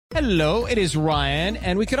Hello, it is Ryan,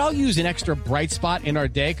 and we could all use an extra bright spot in our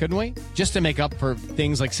day, couldn't we? Just to make up for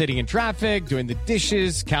things like sitting in traffic, doing the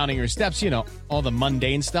dishes, counting your steps, all the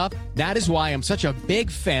mundane stuff. That is why I'm such a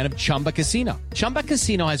big fan of Chumba Casino. Chumba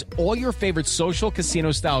Casino has all your favorite social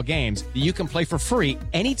casino-style games that you can play for free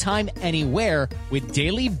anytime, anywhere with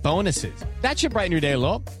daily bonuses. That should brighten your day a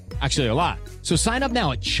little. Actually, a lot. So sign up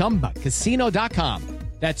now at ChumbaCasino.com.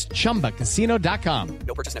 That's ChumbaCasino.com.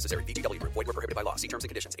 No purchase necessary. VGW Group. Void where prohibited by law. See terms and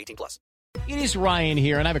conditions. 18+. It is Ryan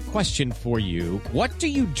here, and I have a question for you. What do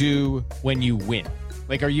you do when you win?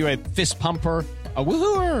 Like, are you a fist pumper, a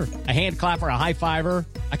woohooer, a hand clapper, a high fiver?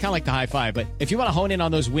 I kind of like the high five, but if you want to hone in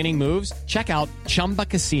on those winning moves, check out Chumba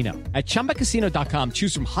Casino. At ChumbaCasino.com,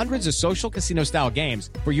 choose from hundreds of social casino-style games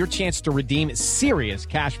for your chance to redeem serious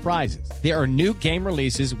cash prizes. There are new game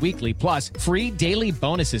releases weekly, plus free daily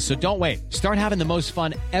bonuses, so don't wait. Start having the most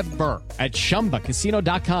fun ever at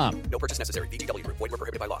ChumbaCasino.com. No purchase necessary. VGW Group. Void where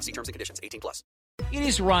prohibited by law. See terms and conditions. 18+. It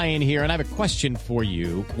is Ryan here, and I have a question for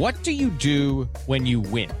you. What do you do when you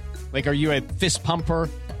win? Like, are you a fist pumper,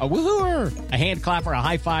 a woohooer, a hand clapper, a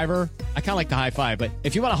high fiver? I kind of like the high five, but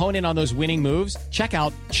if you want to hone in on those winning moves, check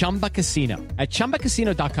out Chumba Casino. At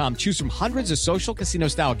ChumbaCasino.com, choose from hundreds of social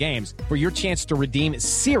casino-style games for your chance to redeem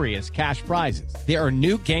serious cash prizes. There are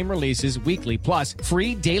new game releases weekly, plus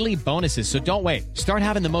free daily bonuses, so don't wait. Start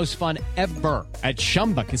having the most fun ever at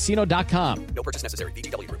ChumbaCasino.com. No purchase necessary.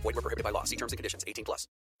 VGW Group. Void where prohibited by law. See terms and conditions. 18+.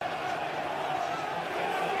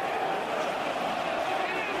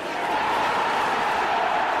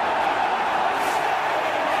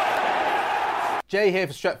 Jay here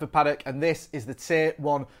for Stretford Paddock, and this is the Tier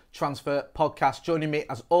 1 Transfer Podcast. Joining me,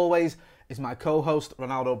 as always, is my co-host,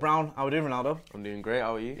 Ronaldo Brown. How are you doing, Ronaldo? I'm doing great,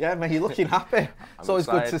 how are you? Yeah, mate, you're looking happy. It's always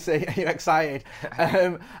excited. good to see you're excited.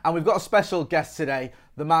 And we've got a special guest today,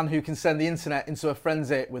 the man who can send the internet into a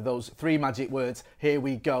frenzy with those 3 magic words. Here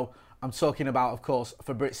we go. I'm talking about, of course,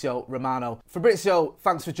 Fabrizio Romano. Fabrizio,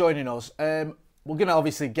 thanks for joining us. We're going to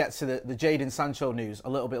obviously get to the Jadon Sancho news a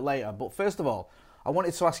little bit later, but first of all, I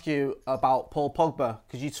wanted to ask you about Paul Pogba,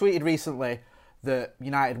 because you tweeted recently that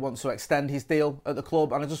United want to extend his deal at the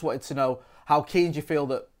club, and I just wanted to know, how keen do you feel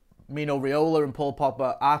that Mino Raiola and Paul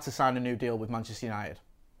Pogba are to sign a new deal with Manchester United?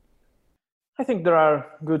 I think there are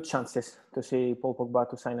good chances to see Paul Pogba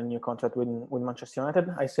to sign a new contract with Manchester United.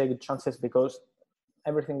 I say good chances because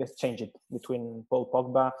everything has changed between Paul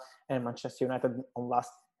Pogba and Manchester United on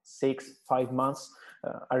last 5 months.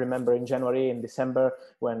 I remember in January and December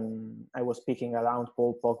when I was speaking around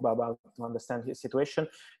Paul Pogba about to understand his situation,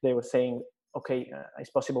 they were saying, okay, it's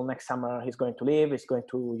possible next summer he's going to leave, he's going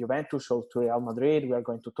to Juventus or to Real Madrid, we are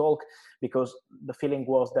going to talk, because the feeling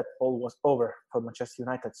was that Paul was over for Manchester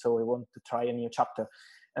United, so we want to try a new chapter.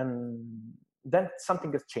 And then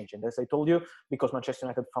something has changed, as I told you, because Manchester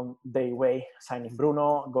United found their way signing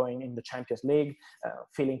Bruno, going in the Champions League,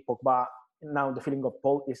 feeling Pogba. Now the feeling of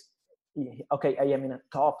Paul is, okay, I am in a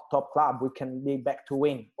top club. We can be back to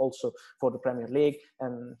win also for the Premier League.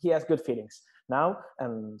 And he has good feelings now.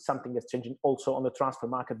 And something is changing also on the transfer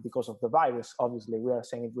market because of the virus. Obviously, we are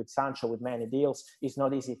saying it with Sancho, with many deals. It's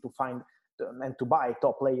not easy to find and to buy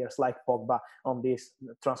top players like Pogba on this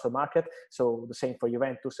transfer market. So the same for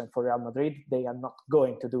Juventus and for Real Madrid. They are not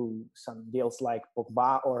going to do some deals like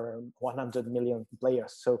Pogba or 100 million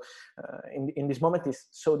players. So in this moment, it's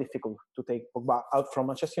so difficult to take Pogba out from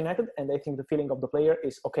Manchester United. And I think the feeling of the player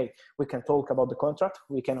is, okay, we can talk about the contract.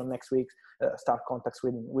 We can on next week start contacts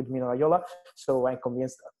with Mino Raiola. So I'm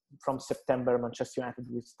convinced from September, Manchester United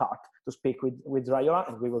will start to speak with Raiola,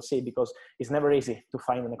 and we will see, because it's never easy to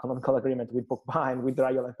find an economical agreement with Pogba and with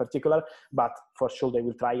Raiola in particular, but for sure they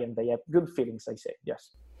will try, and they have good feelings, I say,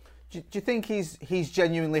 yes. Do you think he's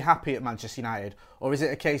genuinely happy at Manchester United, or is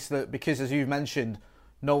it a case that because, as you've mentioned,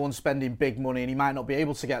 no one's spending big money and he might not be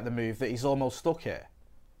able to get the move, that he's almost stuck here?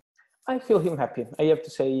 I feel him happy. I have to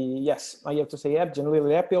say yes. I have to say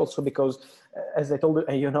genuinely happy also because, as I told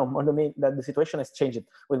you, more than me, that the situation has changed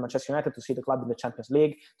with Manchester United, to see the club in the Champions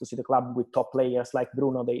League, to see the club with top players like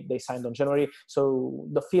Bruno, they signed on January. So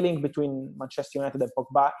the feeling between Manchester United and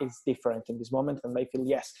Pogba is different in this moment. And I feel,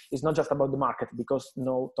 yes, it's not just about the market because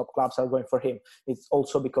no top clubs are going for him. It's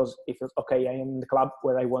also because if it's okay, I am in the club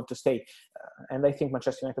where I want to stay. And I think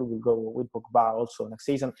Manchester United will go with Pogba also next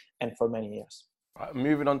season and for many years.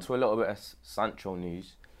 Moving on to a little bit of Sancho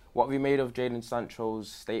news. What have you made of Jadon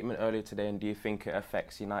Sancho's statement earlier today, and do you think it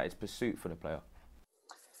affects United's pursuit for the player?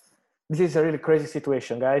 This is a really crazy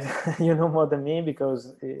situation, guys. You know more than me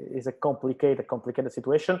because it's a complicated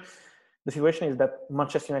situation. The situation is that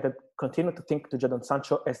Manchester United continue to think to Jadon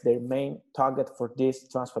Sancho as their main target for this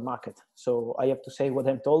transfer market. So I have to say what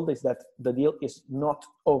I'm told is that the deal is not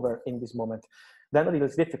over in this moment. then the deal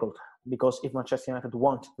is difficult, because if Manchester United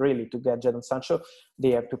want really to get Jadon Sancho,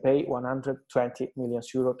 they have to pay 120 million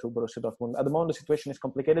euro to Borussia Dortmund. At the moment, the situation is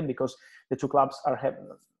complicated because the two clubs are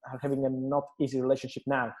having a not easy relationship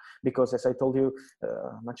now, because as I told you,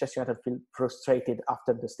 Manchester United feel frustrated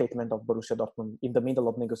after the statement of Borussia Dortmund in the middle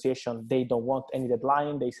of negotiation. They don't want any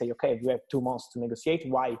deadline. They say, okay, we have 2 months to negotiate.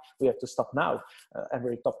 Why we have to stop now?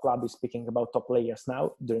 Every top club is speaking about top players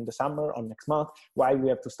now during the summer or next month. Why we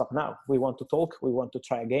have to stop now? We want to talk. We want to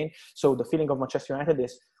try again. So the feeling of Manchester United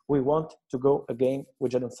is we want to go again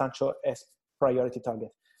with Jadon Sancho as priority target.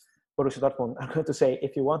 Borussia Dortmund are going to say,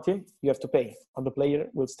 if you want him, you have to pay, or the player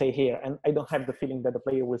will stay here. And I don't have the feeling that the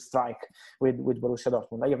player will strike with Borussia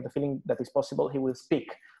Dortmund. I have the feeling that it's possible he will speak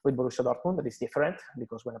with Borussia Dortmund. That is different,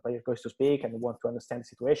 because when a player goes to speak and want to understand the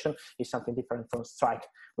situation, it's something different from strike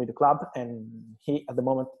with the club. And he, at the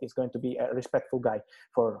moment, is going to be a respectful guy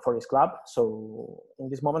for his club. So in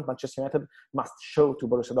this moment, Manchester United must show to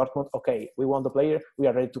Borussia Dortmund, okay, we want the player, we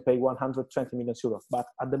are ready to pay 120 million euros. But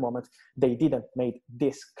at the moment, they didn't make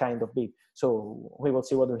this kind of bid. So we will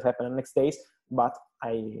see what will happen in the next days. But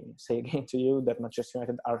I say again to you that Manchester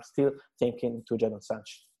United are still thinking to Jadon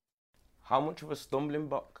Sancho. How much of a stumbling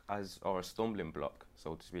block,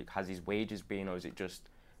 so to speak, has his wages been, or is it just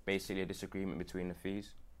basically a disagreement between the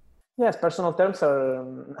fees? Yes, personal terms are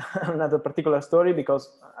another particular story, because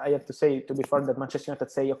I have to say, to be fair, that Manchester United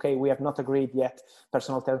say, okay, we have not agreed yet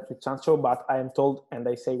personal terms with Sancho, but I am told, and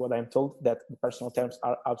I say what I am told, that the personal terms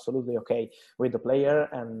are absolutely okay with the player,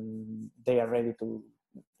 and they are ready to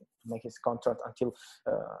make his contract until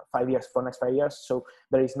 5 years, for next 5 years. So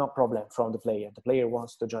there is no problem from the player. The player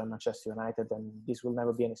wants to join Manchester United, and this will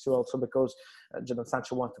never be an issue, also because Jadon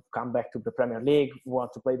Sancho wants to come back to the Premier League,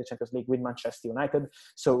 want to play the Champions League with Manchester United.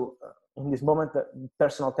 So in this moment, the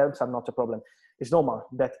personal terms are not a problem. It's normal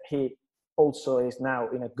that he also is now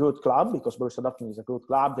in a good club, because Borussia Dortmund is a good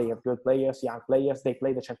club. They have good players, young players. They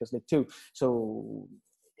play the Champions League too. So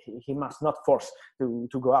he must not force to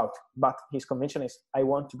go out. But his conviction is, I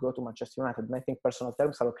want to go to Manchester United. And I think personal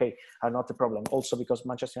terms are okay, are not a problem. Also because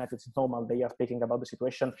Manchester United is normal. They are speaking about the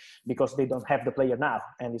situation because they don't have the player now.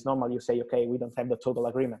 And it's normal you say, okay, we don't have the total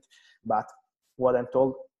agreement. But what I'm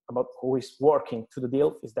told about who is working to the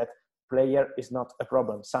deal is that player is not a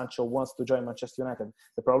problem. Sancho wants to join Manchester United.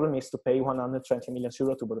 The problem is to pay 120 million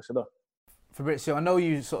euro to Borussia Dortmund. Fabrizio, I know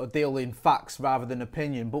you sort of deal in facts rather than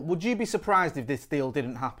opinion, but would you be surprised if this deal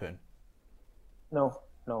didn't happen? No.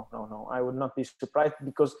 I would not be surprised,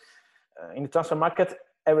 because in the transfer market,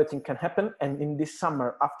 everything can happen. And in this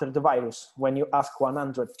summer, after the virus, when you ask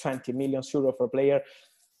 120 million euro for a player,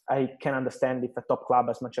 I can understand if a top club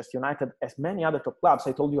as Manchester United, as many other top clubs,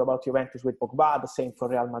 I told you about Juventus with Pogba, the same for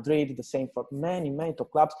Real Madrid, the same for many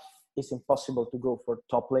top clubs, it's impossible to go for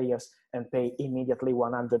top players and pay immediately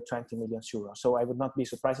 120 million euros. So I would not be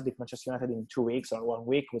surprised if Manchester United in 2 weeks or 1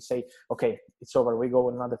 week would say, okay, it's over, we go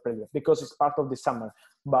on another period, because it's part of the summer.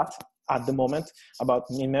 But at the moment,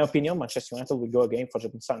 in my opinion, Manchester United will go again for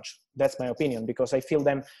Jadon Sancho. That's my opinion, because I feel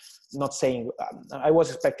them not saying, I was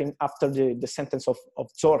expecting after the sentence of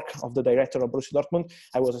Zorc, of the director of Borussia Dortmund,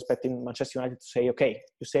 I was expecting Manchester United to say, okay,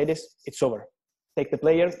 you say this, it's over. Take the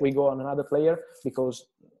player, we go on another player, because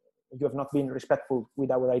you have not been respectful with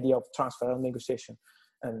our idea of transfer and negotiation.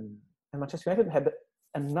 And Manchester United had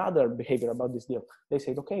another behavior about this deal. They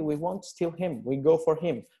said, okay, we won't steal him. We go for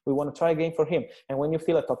him. We want to try again for him. And when you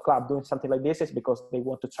feel a top club doing something like this, it's because they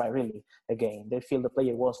want to try really again. They feel the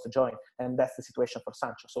player wants to join. And that's the situation for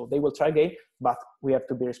Sancho. So they will try again, but we have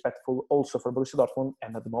to be respectful also for Borussia Dortmund.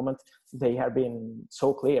 And at the moment, they are being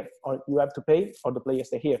so clear. Or you have to pay, or the players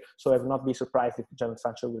stay here. So I would not be surprised if Jadon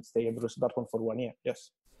Sancho would stay at Borussia Dortmund for 1 year.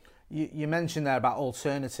 Yes. You mentioned there about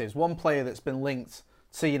alternatives. One player that's been linked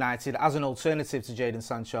to United as an alternative to Jadon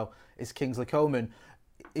Sancho is Kingsley Coman.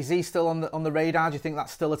 Is he still on the radar? Do you think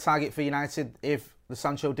that's still a target for United if the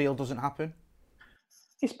Sancho deal doesn't happen?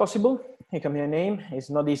 It's possible. He can be a name. It's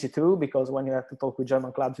not easy too, because when you have to talk with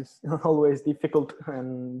German clubs, it's always difficult,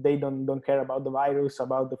 and they don't care about the virus,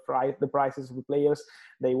 about the prices of the players.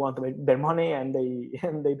 They want their money, and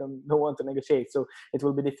they don't want to negotiate. So it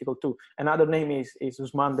will be difficult too. Another name is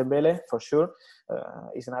Ousmane Dembele, for sure.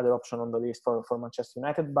 Is another option on the list for Manchester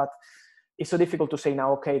United. But it's so difficult to say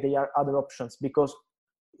now, okay, there are other options, because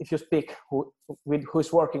if you speak with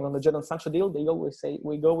who's working on the Jadon Sancho deal, they always say,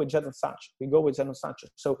 we go with Jadon Sancho. We go with Jadon Sancho.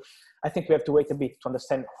 So I think we have to wait a bit to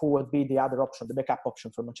understand who would be the other option, the backup option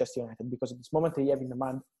for Manchester United, because at this moment they have in the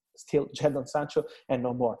mind still Jadon Sancho and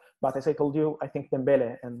no more. But as I told you, I think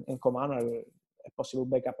Dembele and Coman are possible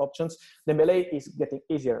backup options. Dembele is getting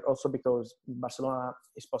easier also because Barcelona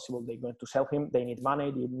is possible they're going to sell him. They need money.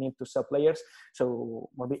 They need to sell players. So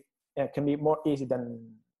maybe can be more easy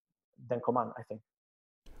than Coman, I think.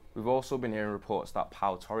 We've also been hearing reports that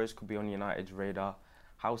Pau Torres could be on United's radar.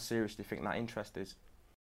 How serious do you think that interest is?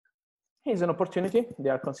 He's an opportunity.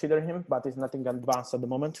 They are considering him, but it's nothing advanced at the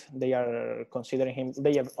moment. They are considering him.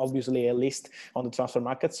 They have obviously a list on the transfer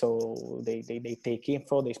market, so they take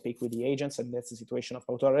info, they speak with the agents, and that's the situation of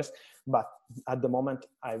Pau Torres. But at the moment,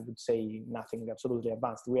 I would say nothing absolutely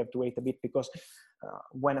advanced. We have to wait a bit because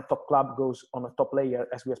when a top club goes on a top player,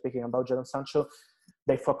 as we are speaking about Jadon Sancho,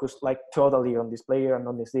 they focus like totally on this player and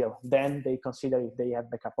on this deal. Then they consider if they have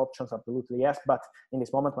backup options, absolutely yes. But in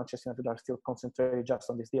this moment, Manchester United are still concentrated just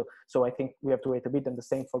on this deal. So I think we have to wait a bit. And the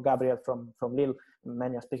same for Gabriel from Lille.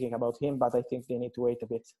 Many are speaking about him, but I think they need to wait a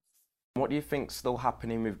bit. What do you think's still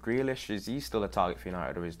happening with Grealish? Is he still a target for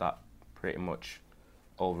United, or is that pretty much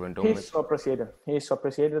over and done with? He's so appreciated. He's so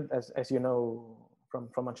appreciated, as you know, from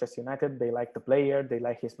Manchester United. They like the player, they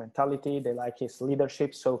like his mentality, they like his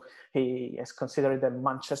leadership. So he is considered a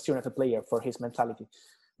Manchester United player for his mentality.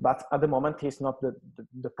 But at the moment, he's not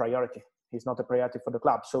the priority. He's not a priority for the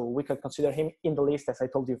club. So we can consider him in the list, as I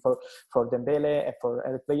told you, for Dembele and for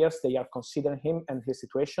other players. They are considering him and his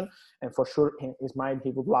situation. And for sure, in his mind,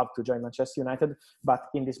 he would love to join Manchester United. But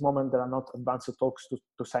in this moment, there are not advanced talks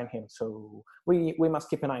to sign him. So we must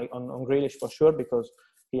keep an eye on Grealish for sure, because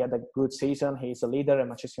he had a good season. He's a leader, and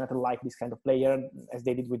Manchester United like this kind of player, as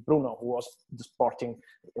they did with Bruno, who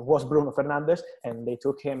was Bruno Fernandes, and they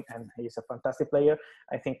took him, and he's a fantastic player.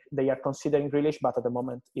 I think they are considering Grealish, but at the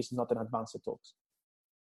moment, it's not an advanced talks.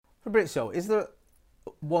 Fabrizio, is there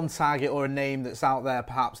one target or a name that's out there,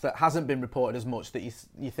 perhaps, that hasn't been reported as much that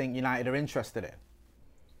you think United are interested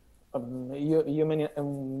in? You mean a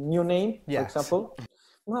new name, yes, for example?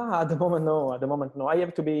 No, at the moment, no. I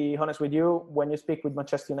have to be honest with you. When you speak with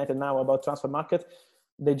Manchester United now about transfer market,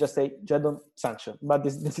 they just say Jadon Sancho. But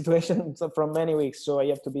this the situation from many weeks, so I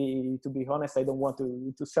have to be honest. I don't want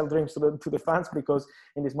to sell dreams to the fans, because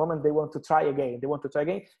in this moment they want to try again.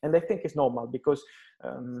 And I think it's normal, because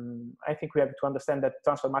I think we have to understand that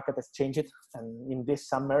transfer market has changed, and in this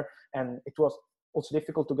summer, and it was also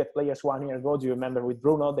difficult to get players 1 year ago. Do you remember with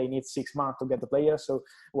Bruno? They need 6 months to get the players, so it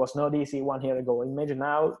was not easy 1 year ago. Imagine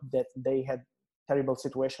now that they had terrible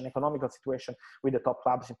situation, economical situation with the top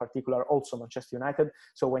clubs, in particular, also Manchester United.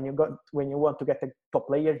 So when you want to get a top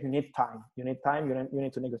player, you need time. You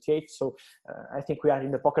need to negotiate. So I think we are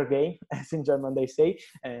in the poker game, as in German they say,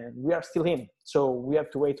 and we are still in. So we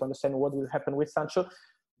have to wait to understand what will happen with Sancho.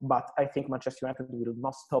 But I think Manchester United will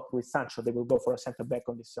not stop with Sancho. They will go for a centre-back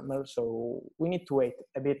on this summer. So we need to wait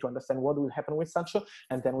a bit to understand what will happen with Sancho.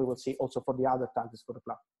 And then we will see also for the other targets for the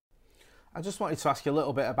club. I just wanted to ask you a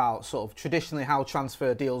little bit about sort of traditionally how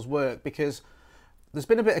transfer deals work, because there's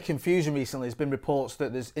been a bit of confusion recently. There's been reports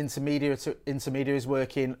that there's intermediaries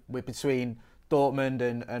working between Dortmund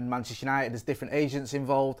and Manchester United. There's different agents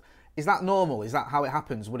involved. Is that normal? Is that how it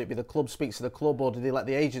happens? Would it be the club speaks to the club, or do they let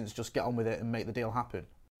the agents just get on with it and make the deal happen?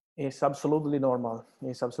 It's absolutely normal.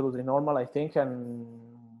 I think. And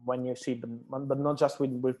when you see them, but not just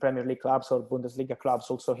with Premier League clubs or Bundesliga clubs,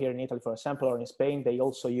 also here in Italy, for example, or in Spain, they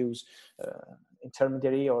also use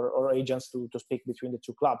intermediary or agents to speak between the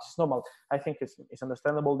two clubs. It's normal. I think it's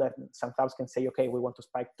understandable that some clubs can say, okay, we want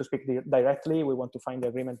to speak directly. We want to find the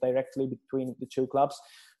agreement directly between the two clubs.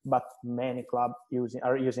 But many clubs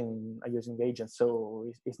are using agents,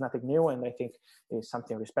 so it's nothing new, and I think it's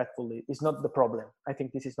something respectful. It's not the problem. I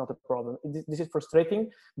think this is not a problem. This is frustrating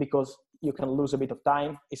because you can lose a bit of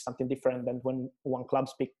time. It's something different than when one club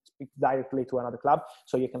speaks directly to another club.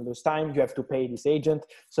 So you can lose time. You have to pay this agent.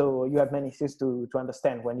 So you have many things to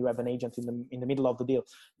understand when you have an agent in the middle of the deal.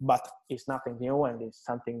 But it's nothing new, and it's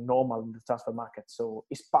something normal in the transfer market. So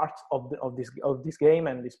it's part of this game,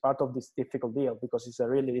 and it's part of this difficult deal, because it's a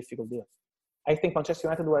really difficult deal. I think Manchester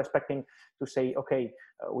United were expecting to say, okay,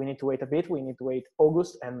 we need to wait a bit. We need to wait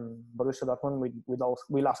August, and Borussia Dortmund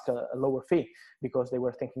will ask a lower fee, because they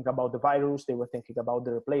were thinking about the virus. They were thinking about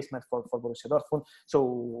the replacement for Borussia Dortmund.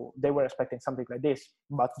 So they were expecting something like this.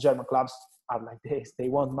 But German clubs are like this. They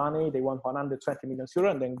want money. They want 120 million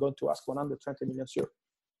euro, and then going to ask 120 million euro.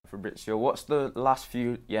 Fabrizio, what's the last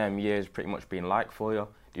few years pretty much been like for you?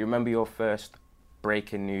 Do you remember your first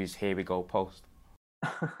breaking news, here we go post?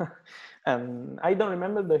 I don't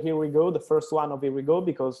remember the Here We Go, the first one of Here We Go,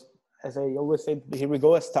 because as I always said, Here We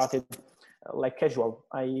Go has started like casual.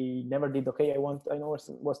 I never did, okay, I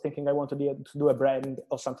was thinking I want to do a brand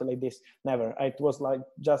or something like this. Never. It was like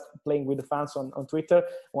just playing with the fans on Twitter.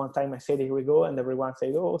 One time I said Here We Go, and everyone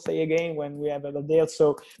said, oh, say again when we have a deal.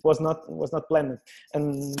 So it was not planned.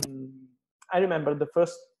 And I remember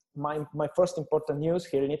my first important news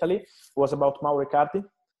here in Italy was about Mauro Icardi.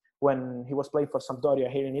 when he was playing for Sampdoria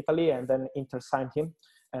here in Italy, and then Inter signed him.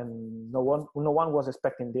 And no one was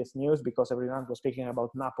expecting this news because everyone was speaking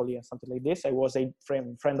about Napoli and something like this. I was a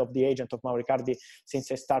friend of the agent of Mauro Icardi since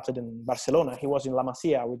I started in Barcelona. He was in La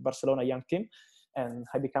Masia with Barcelona young team, and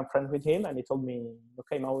I became friends with him. And he told me,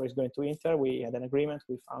 "Okay, Mauro is going to Inter." We had an agreement.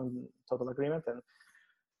 We found total agreement, and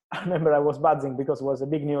I remember I was buzzing because it was a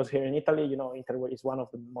big news here in Italy. You know, Inter is one of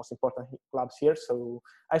the most important clubs here. So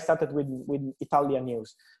I started with Italian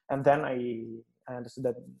news, and then I understood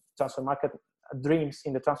that transfer market dreams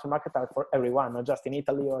in the transfer market are for everyone, not just in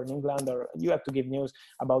Italy or in England. Or you have to give news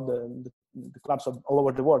about the clubs all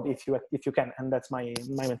over the world if you can. And that's my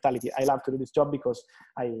mentality. I love to do this job because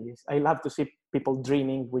I love to see people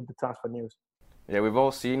dreaming with the transfer news. Yeah, we've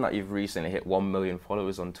all seen that you've recently hit 1 million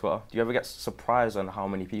followers on Twitter. Do you ever get surprised on how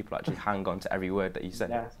many people actually hang on to every word that you say?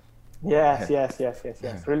 Yes.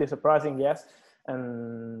 Really surprising, yes.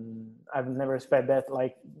 And I've never expected that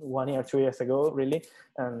like 1 year, 2 years ago, really.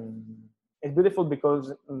 And it's beautiful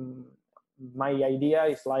because my idea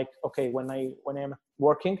is like, okay, when I'm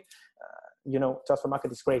working, transfer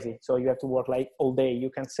market is crazy. So you have to work like all day. You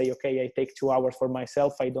can't say, okay, I take 2 hours for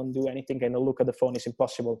myself. I don't do anything. I don't look at the phone. It's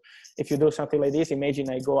impossible. If you do something like this, imagine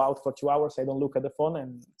I go out for 2 hours. I don't look at the phone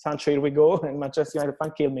and Sancho, here we go. And Manchester United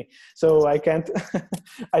fan kill me. So I can't,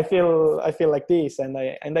 I feel like this. And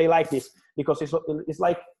I like this because it's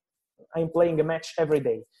like I'm playing a match every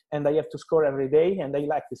day and I have to score every day. And I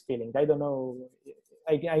like this feeling. I don't know.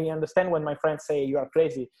 I understand when my friends say you are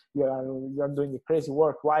crazy, you are doing crazy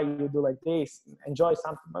work. Why you do like this? Enjoy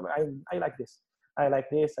something. I like this. I like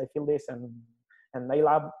this. I feel this, and I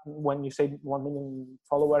love when you say 1 million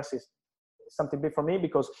followers is something big for me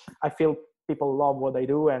because I feel people love what I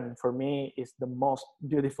do, and for me, it's the most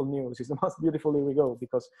beautiful news. It's the most beautiful here we go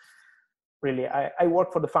because really I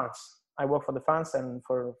work for the fans. I work for the fans and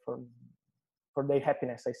for their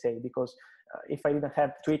happiness. I say because. If I didn't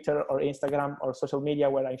have Twitter or Instagram or social media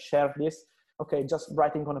where I share this, okay, just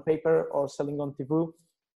writing on a paper or selling on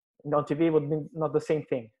TV would be not the same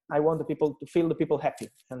thing. I want the people to feel the people happy,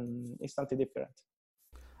 and it's something different.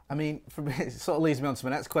 I mean, for me, it sort of leads me on to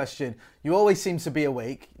my next question. You always seem to be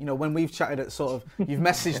awake. You know, when we've chatted at you've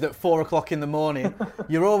messaged at 4 o'clock in the morning.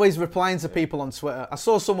 You're always replying to people on Twitter. I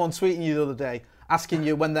saw someone tweeting you the other day asking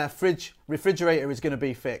you when their refrigerator is going to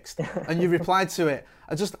be fixed, and you replied to it.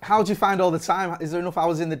 How do you find all the time? Is there enough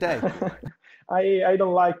hours in the day? I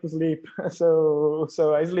don't like to sleep, so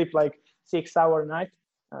I sleep like 6 hour night,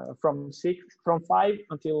 from 5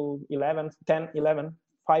 until 11, 10, 11,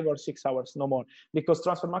 5 or 6 hours, no more, because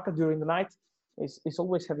transfer market during the night is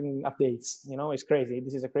always having updates. You know, it's crazy.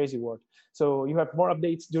 This is a crazy world. So you have more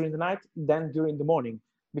updates during the night than during the morning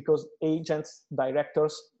because agents,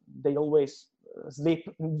 directors, they always sleep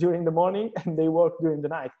during the morning and they work during the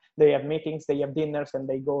night. They have meetings, they have dinners, and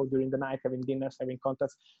they go during the night having dinners, having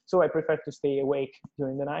contacts. So I prefer to stay awake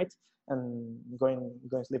during the night and going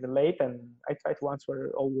sleeping late. And I try to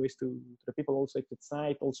answer always to the people, also if it's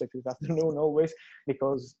night, also if it's afternoon, always,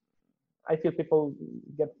 because I feel people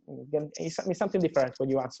get it's something different when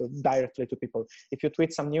you answer directly to people. If you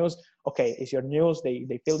tweet some news, okay, it's your news,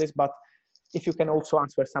 they feel this, but if you can also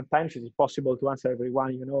answer sometimes, it's possible to answer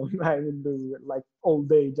everyone, you know. I will do like all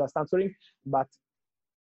day just answering, but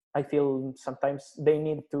I feel sometimes they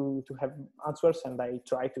need to have answers and I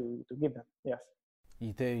try to give them, yes.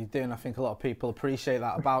 You do, and I think a lot of people appreciate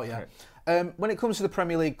that about you. When it comes to the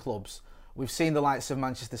Premier League clubs, we've seen the likes of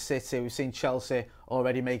Manchester City, we've seen Chelsea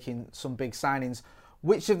already making some big signings.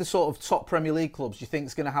 Which of the sort of top Premier League clubs do you think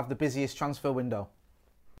is going to have the busiest transfer window?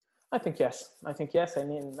 I think yes. I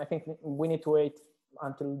mean, I think we need to wait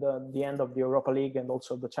until the end of the Europa League and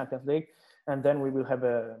also the Champions League, and then we will have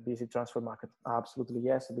a busy transfer market. Absolutely,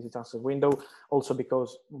 yes, a busy transfer window. Also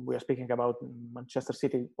because we are speaking about Manchester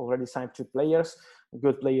City already signed 2 players,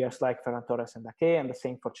 good players like Ferran Torres and Ake, and the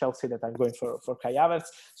same for Chelsea that I'm going for Kai Havertz.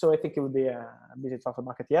 So I think it will be a busy transfer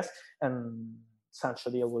market, yes. And Sancho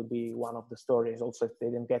deal will be one of the stories also if they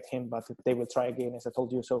didn't get him, but they will try again, as I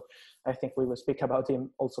told you. So I think we will speak about him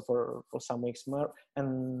also for some weeks more.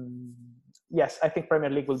 And yes, I think Premier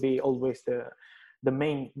League will be always the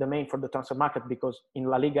main for the transfer market, because in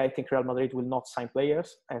La Liga, I think Real Madrid will not sign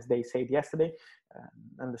players, as they said yesterday.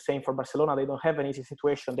 And the same for Barcelona. They don't have an easy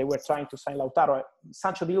situation. They were trying to sign Lautaro.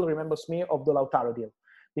 Sancho deal reminds me of the Lautaro deal,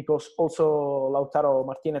 because also Lautaro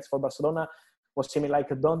Martinez for Barcelona was similar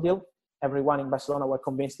like a done deal. Everyone in Barcelona were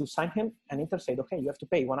convinced to sign him, and Inter said, okay, you have to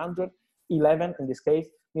pay 111, in this case,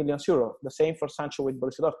 millions euro. The same for Sancho with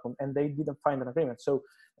Borussia Dortmund, and they didn't find an agreement. So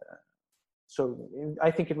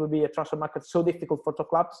I think it will be a transfer market so difficult for top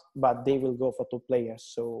clubs, but they will go for top players.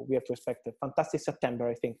 So we have to expect a fantastic September,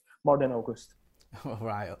 I think, more than August. All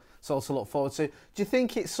right, so to look forward to. Do you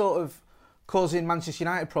think it's sort of causing Manchester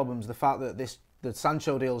United problems, the fact that the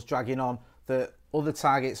Sancho deal's dragging on, that other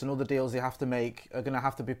targets and other deals they have to make are going to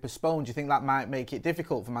have to be postponed? Do you think that might make it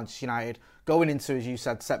difficult for Manchester United going into, as you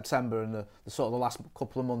said, September and the sort of the last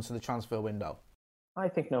couple of months of the transfer window? I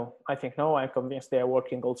think no. I'm convinced they are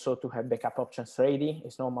working also to have backup options ready.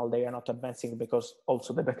 It's normal they are not advancing because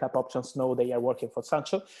also the backup options know they are working for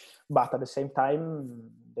Sancho. But at the same time,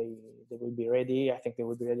 they will be ready. I think they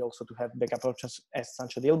will be ready also to have backup options as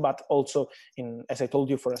Sancho deal, but also as I told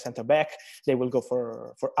you, for a centre back, they will go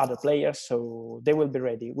for other players. So they will be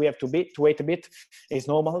ready. We have to wait a bit. It's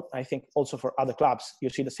normal. I think also for other clubs, you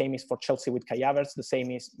see the same is for Chelsea with Kai Havertz, the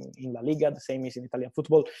same is in La Liga, the same is in Italian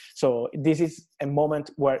football. So this is a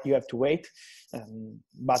moment where you have to wait.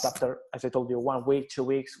 But after, as I told you, 1 week, 2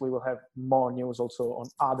 weeks, we will have more news also on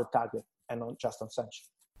other targets and not just on Sancho.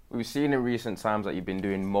 We've seen in recent times that you've been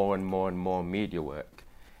doing more and more media work.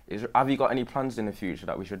 Have you got any plans in the future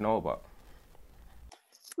that we should know about?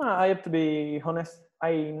 I have to be honest.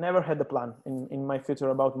 I never had a plan in my future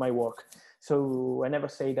about my work. So I never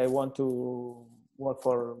said I want to work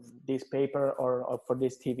for this paper or for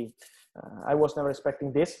this TV. I was never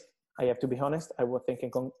expecting this. I have to be honest. I was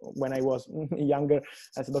thinking when I was younger,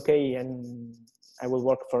 I said, okay, and I will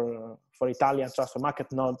work for Italian transfer market,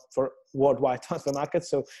 not for worldwide transfer market.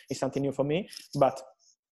 So it's something new for me, but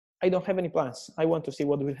I don't have any plans. I want to see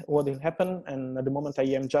what will happen. And at the moment I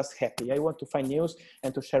am just happy. I want to find news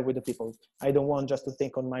and to share with the people. I don't want just to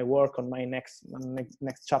think on my work, on my next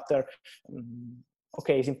chapter.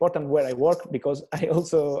 Okay, it's important where I work because I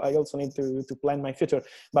also need to plan my future.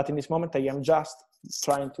 But in this moment, I am just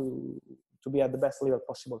trying to be at the best level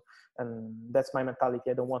possible, and that's my mentality.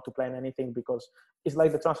 I don't want to plan anything because it's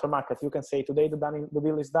like the transfer market. You can say today the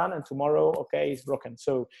deal is done, and tomorrow, okay, it's broken.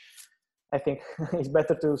 So I think it's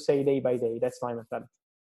better to say day by day. That's my mentality.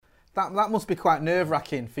 That must be quite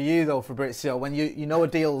nerve-wracking for you though, Fabrizio, when you know a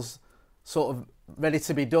deal's sort of ready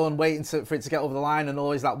to be done, waiting for it to get over the line, and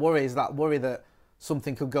always that worry that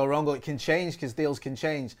something could go wrong or it can change because deals can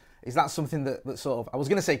change. Is that something that sort of, I was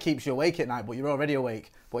going to say keeps you awake at night, but you're already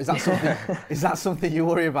awake. But is that something you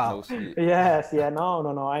worry about? Yes,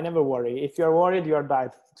 no. I never worry. If you're worried, you are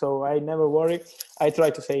dead. So I never worry. I try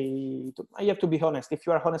to say, I have to be honest. If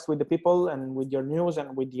you are honest with the people and with your news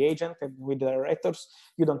and with the agent and with the directors,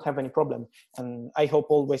 you don't have any problem. And I hope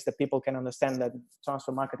always that people can understand that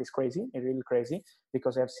transfer market is crazy, really crazy,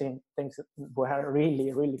 because I've seen things that were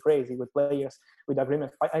really, really crazy with players, with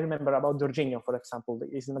agreements. I remember about Jorginho, for example.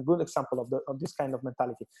 It's a good example of this kind of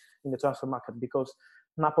mentality in the transfer market, because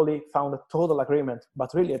Napoli found a total agreement, but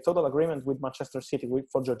really a total agreement with Manchester City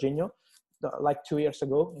for Jorginho, like 2 years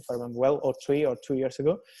ago, if I remember well, or 2 years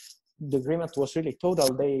ago. The agreement was really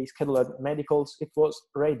total. They scheduled medicals. It was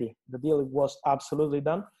ready. The deal was absolutely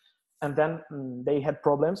done. And then they had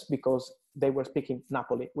problems because they were speaking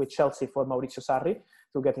Napoli with Chelsea for Maurizio Sarri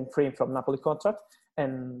to get him free from Napoli contract.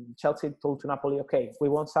 And Chelsea told to Napoli, okay, we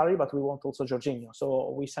want Sarri, but we want also Jorginho.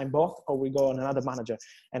 So we sign both or we go on another manager.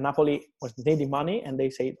 And Napoli was needing money and they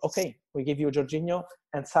said, okay, we give you Jorginho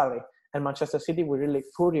and Sarri. And Manchester City were really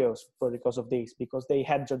furious because of this, because they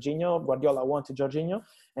had Jorginho, Guardiola wanted Jorginho,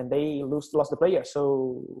 and they lost the player.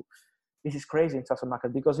 So this is crazy in transfer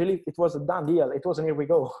market, because really it was a done deal. It wasn't here we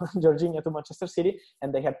go, Jorginho to Manchester City,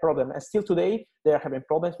 and they had problems. And still today, they are having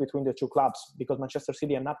problems between the two clubs, because Manchester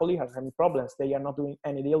City and Napoli are having problems. They are not doing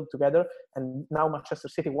any deal together. And now Manchester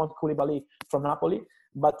City wants Koulibaly from Napoli,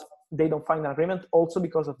 but they don't find an agreement also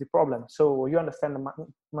because of the problem. So you understand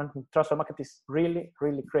the transfer market is really,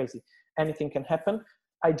 really crazy. Anything can happen.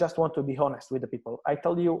 I just want to be honest with the people. I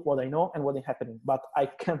tell you what I know and what is happening, but I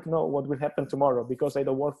can't know what will happen tomorrow because I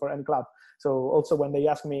don't work for any club. So also when they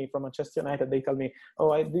ask me from Manchester United, they tell me,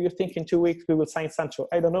 do you think in 2 weeks we will sign Sancho?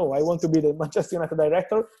 I don't know. I want to be the Manchester United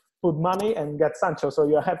director, put money and get Sancho. So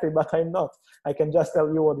you're happy, but I'm not. I can just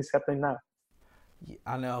tell you what is happening now.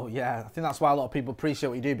 I know, yeah. I think that's why a lot of people appreciate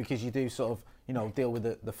what you do, because you do sort of, deal with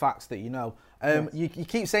the facts that you know. Yes. You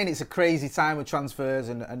keep saying it's a crazy time with transfers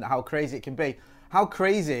and how crazy it can be. How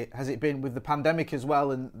crazy has it been with the pandemic as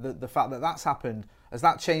well, and the fact that that's happened? Has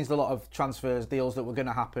that changed a lot of transfers, deals that were going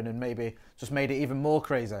to happen, and maybe just made it even more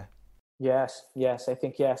crazy? Yes, I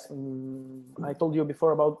think yes. I told you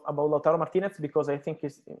before about Lautaro Martinez because I think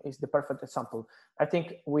is the perfect example. I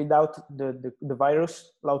think without the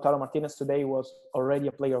virus, Lautaro Martinez today was already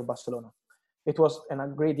a player of Barcelona. It was a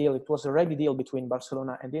great deal. It was a ready deal between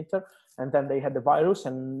Barcelona and Inter, and then they had the virus,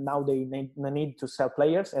 and now they need to sell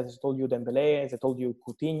players. As I told you, Dembélé, as I told you,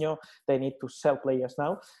 Coutinho, they need to sell players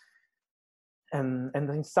now. And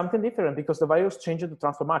it's something different because the virus changed the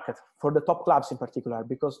transfer market for the top clubs in particular,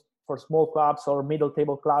 because for small clubs or middle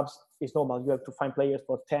table clubs, it's normal. You have to find players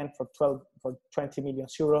for 10, for 12, for 20 million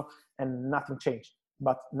euro, and nothing changed.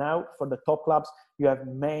 But now for the top clubs, you have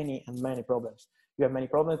many and many problems. You have many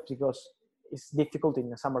problems because it's difficult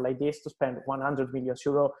in a summer like this to spend 100 million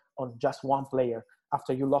euro on just one player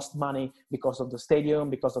after you lost money because of the stadium,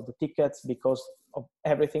 because of the tickets, because of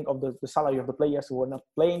everything, of the salary of the players who were not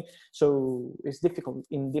playing. So it's difficult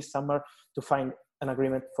in this summer to find an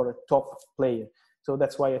agreement for a top player. So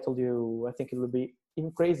that's why I told you, I think it will be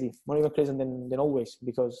even crazy, more even crazy than always,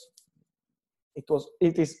 because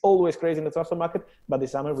it is always crazy in the transfer market, but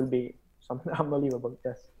this summer will be something unbelievable,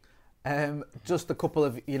 yes. Just a couple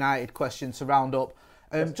of United questions to round up.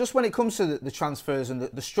 Just when it comes to the transfers and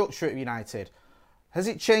the structure at United, has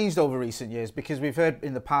it changed over recent years? Because we've heard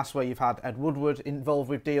in the past where you've had Ed Woodward involved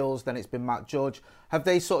with deals, then it's been Matt Judge. Have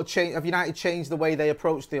they sort of changed? Have United changed the way they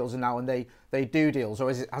approach deals and now when they do deals, or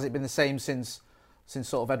has it been the same since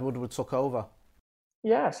sort of Ed Woodward took over?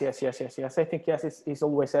 Yes. I think yes, it's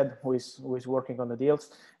always Ed who is working on the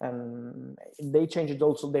deals, and they changed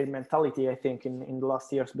also their mentality. I think in the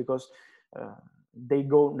last years because they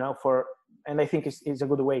go now for. And I think it's a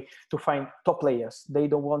good way to find top players. They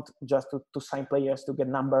don't want just to sign players to get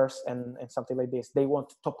numbers and something like this. They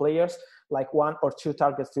want top players, like 1 or 2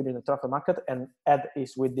 targets during the transfer market. And Ed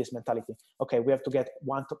is with this mentality. Okay, we have to get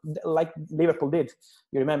one, like Liverpool did.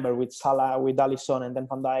 You remember with Salah, with Alisson, and then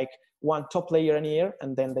Van Dijk, one top player in a year,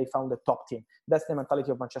 and then they found the top team. That's the mentality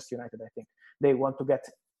of Manchester United, I think. They want to get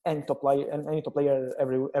any top player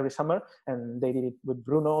every summer, and they did it with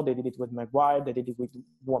Bruno, they did it with Maguire, they did it with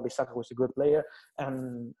Wan-Bissaka, who's a good player,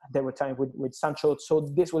 and they were trying with Sancho.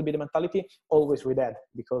 So this will be the mentality always with Ed,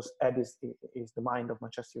 because Ed is the mind of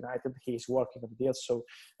Manchester United. He is working on the deals, so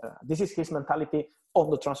this is his mentality on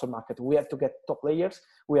the transfer market. We have to get top players,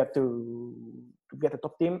 we have to get a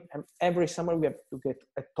top team, and every summer we have to get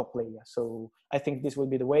a top player. So I think this will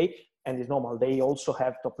be the way, and it's normal. They also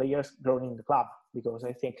have top players growing in the club, because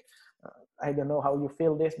I think, I don't know how you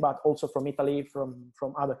feel this, but also from Italy, from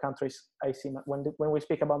other countries, I see when we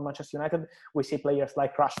speak about Manchester United, we see players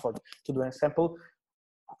like Rashford, to do an example,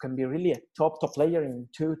 who can be really a top player in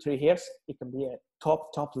 2-3 years. He can be a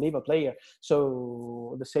top level player.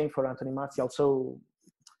 So the same for Anthony Martial. So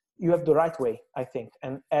you have the right way, I think.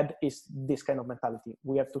 And Ed is this kind of mentality.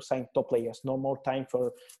 We have to sign top players. No more time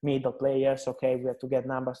for middle players. Okay, we have to get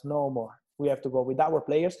numbers. No more. We have to go with our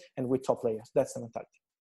players and with top players. That's the mentality.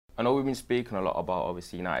 I know we've been speaking a lot about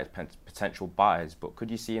obviously United's potential buys, but could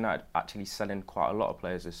you see United actually selling quite a lot of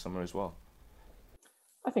players this summer as well?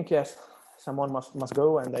 I think yes. Someone must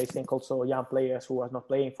go, and I think also young players who are not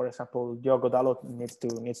playing, for example, Diogo Dalot needs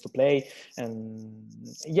to play, and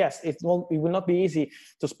yes, it will not be easy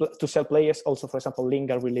to sell players. Also, for example,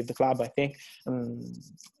 Lingard will leave the club. I think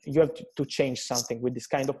you have to change something with this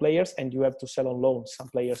kind of players, and you have to sell on loan some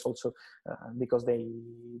players also because they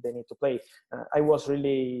need to play. I was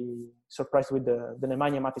really surprised with the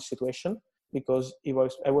Nemanja Matic situation, because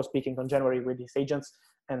I was speaking on January with his agents,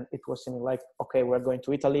 and it was seeming like, okay, we're going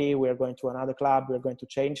to Italy, we're going to another club, we're going to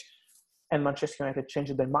change. And Manchester United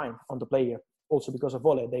changed their mind on the player, also because of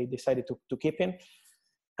Ole. They decided to keep him.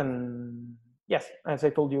 And yes, as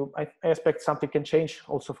I told you, I expect something can change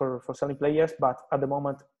also for selling players, but at the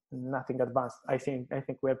moment, nothing advanced. I think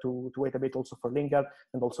we have to wait a bit also for Lingard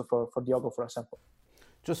and also for Diogo, for example.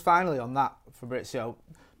 Just finally on that, Fabrizio,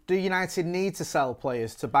 do United need to sell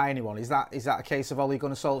players to buy anyone? Is that a case of Ole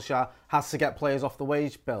Gunnar Solskjaer has to get players off the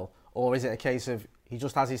wage bill? Or is it a case of he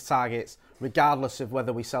just has his targets regardless of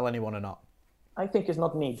whether we sell anyone or not? I think it's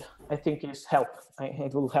not need. I think it's help.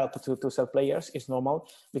 It will help to sell players. It's normal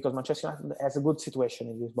because Manchester United has a good situation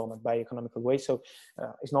in this moment by economical way. So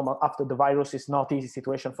it's normal. After the virus, it's not easy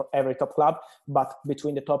situation for every top club. But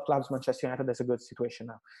between the top clubs, Manchester United has a good situation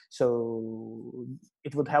now. So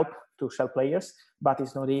it would help to sell players, but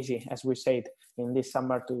it's not easy, as we said, in this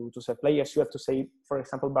summer to sell players. You have to say, for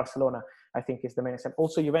example, Barcelona, I think is the main example.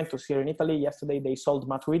 Also, Juventus here in Italy, yesterday they sold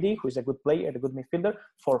Matuidi, who is a good player, a good midfielder,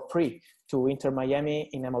 for free to Inter Miami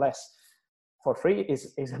in MLS. For free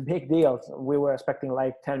is a big deal. We were expecting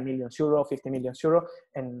like 10 million euro, 50 million euro,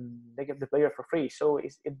 and they give the player for free. So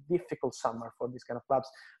it's a difficult summer for these kind of clubs.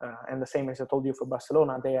 And the same as I told you for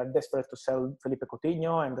Barcelona, they are desperate to sell Felipe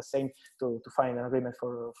Coutinho, and the same to find an agreement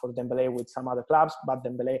for Dembélé with some other clubs. But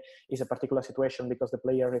Dembélé is a particular situation because the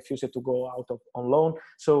player refused to go out on loan.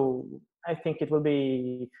 So I think it will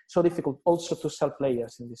be so difficult also to sell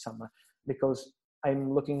players in this summer, because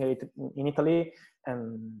I'm looking at it in Italy,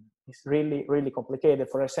 and It's really, really complicated.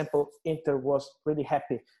 For example, Inter was really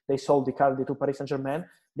happy. They sold Icardi to Paris Saint-Germain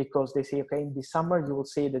because they say, okay, in the summer you will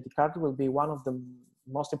see that Icardi will be one of the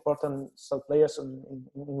most important players in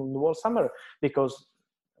the whole summer, because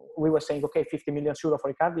we were saying, okay, 50 million euro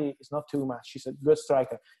for Icardi is not too much. He's a good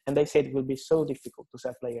striker. And they said it will be so difficult to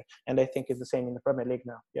sell player. And I think it's the same in the Premier League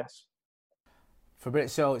now. Yes.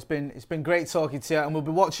 Fabrizio, it's been great talking to you, and we'll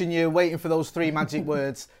be watching you, waiting for those 3 magic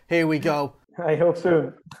words. Here we go. I hope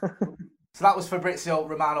soon. So that was Fabrizio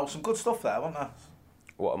Romano. Some good stuff there, wasn't there?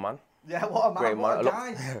 What a man. Yeah, what a man, Great what a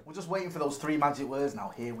man. guy. We're just waiting for those 3 magic words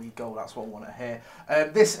now. Here we go, that's what I want to hear.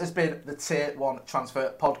 This has been the Tier 1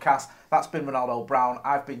 Transfer Podcast. That's been Ronaldo Brown.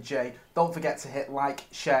 I've been Jay. Don't forget to hit like,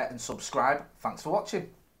 share and subscribe. Thanks for watching.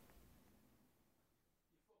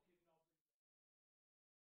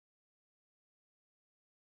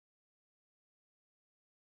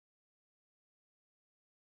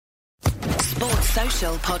 Sports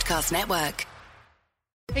Social Podcast Network.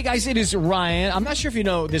 Hey guys, it is Ryan. I'm not sure if you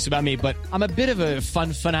know this about me, but I'm a bit of a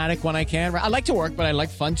fun fanatic when I can. I like to work, but I like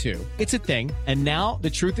fun too. It's a thing. And now the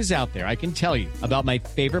truth is out there. I can tell you about my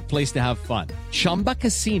favorite place to have fun. Chumba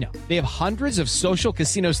Casino. They have hundreds of social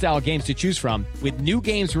casino style games to choose from with new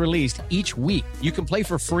games released each week. You can play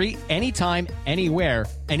for free anytime, anywhere.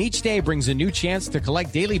 And each day brings a new chance to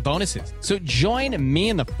collect daily bonuses. So join me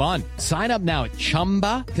in the fun. Sign up now at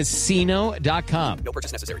ChumbaCasino.com. No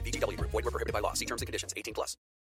purchase necessary. VGW Group. Void where prohibited by law. See terms and conditions. 18+.